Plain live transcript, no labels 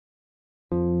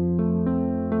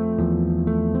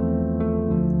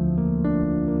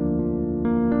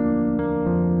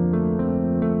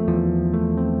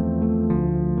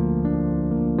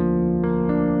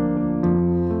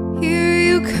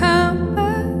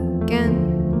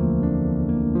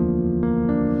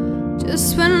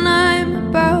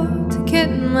about to get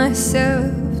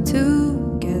myself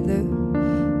together,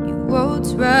 you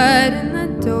waltz right in the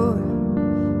door,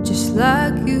 just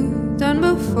like you've done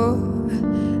before,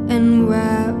 and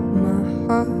wrap my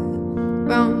heart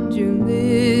round your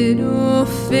little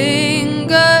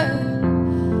finger.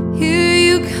 Here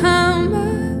you come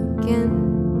again,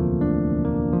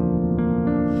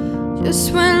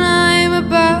 just when I'm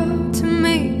about to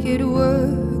make it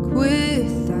work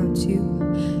without you.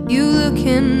 You look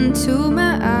into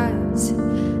my eyes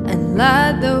and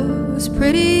lie those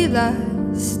pretty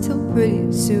lies, till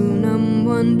pretty soon I'm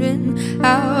wondering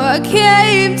how I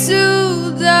came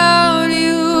to doubt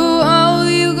you. All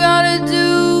you gotta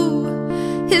do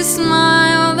is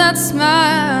smile that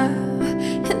smile,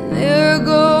 and there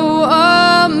go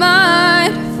all my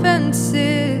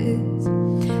defenses,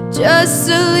 just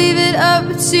to leave it up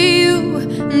to you.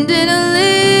 And in a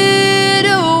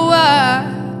little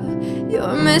while,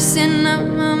 you're messing up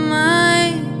my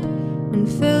mind and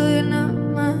filling up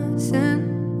my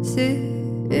senses.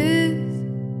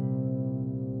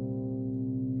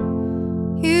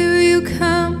 Here you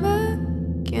come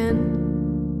again,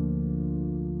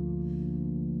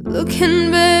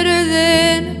 looking better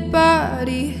than a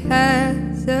body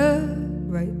has a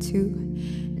right to,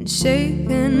 and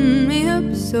shaking me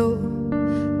up so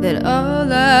that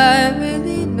all I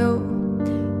really know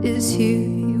is here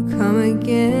you come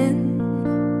again.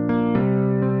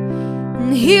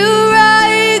 And here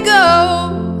I go,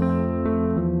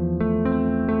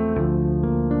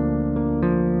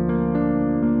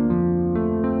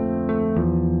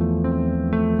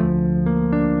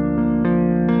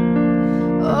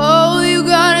 all you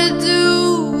gotta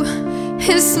do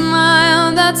is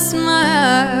smile that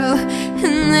smile,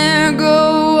 and there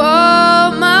go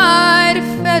all my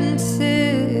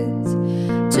defenses,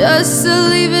 just to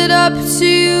leave it up to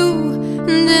you.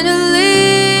 And in a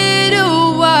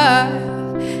little while,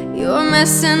 you're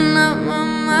messing up my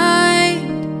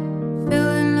mind,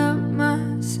 filling up my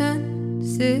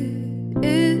senses.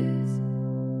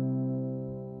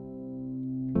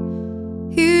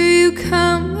 Here you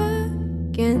come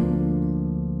again,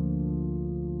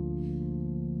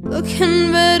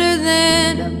 looking better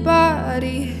than a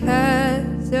body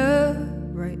has a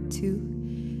right to,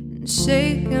 and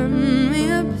shaking me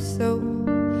up so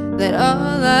that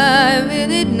all I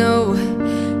really know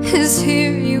is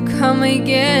here you come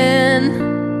again.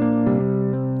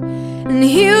 And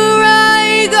here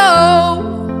I go,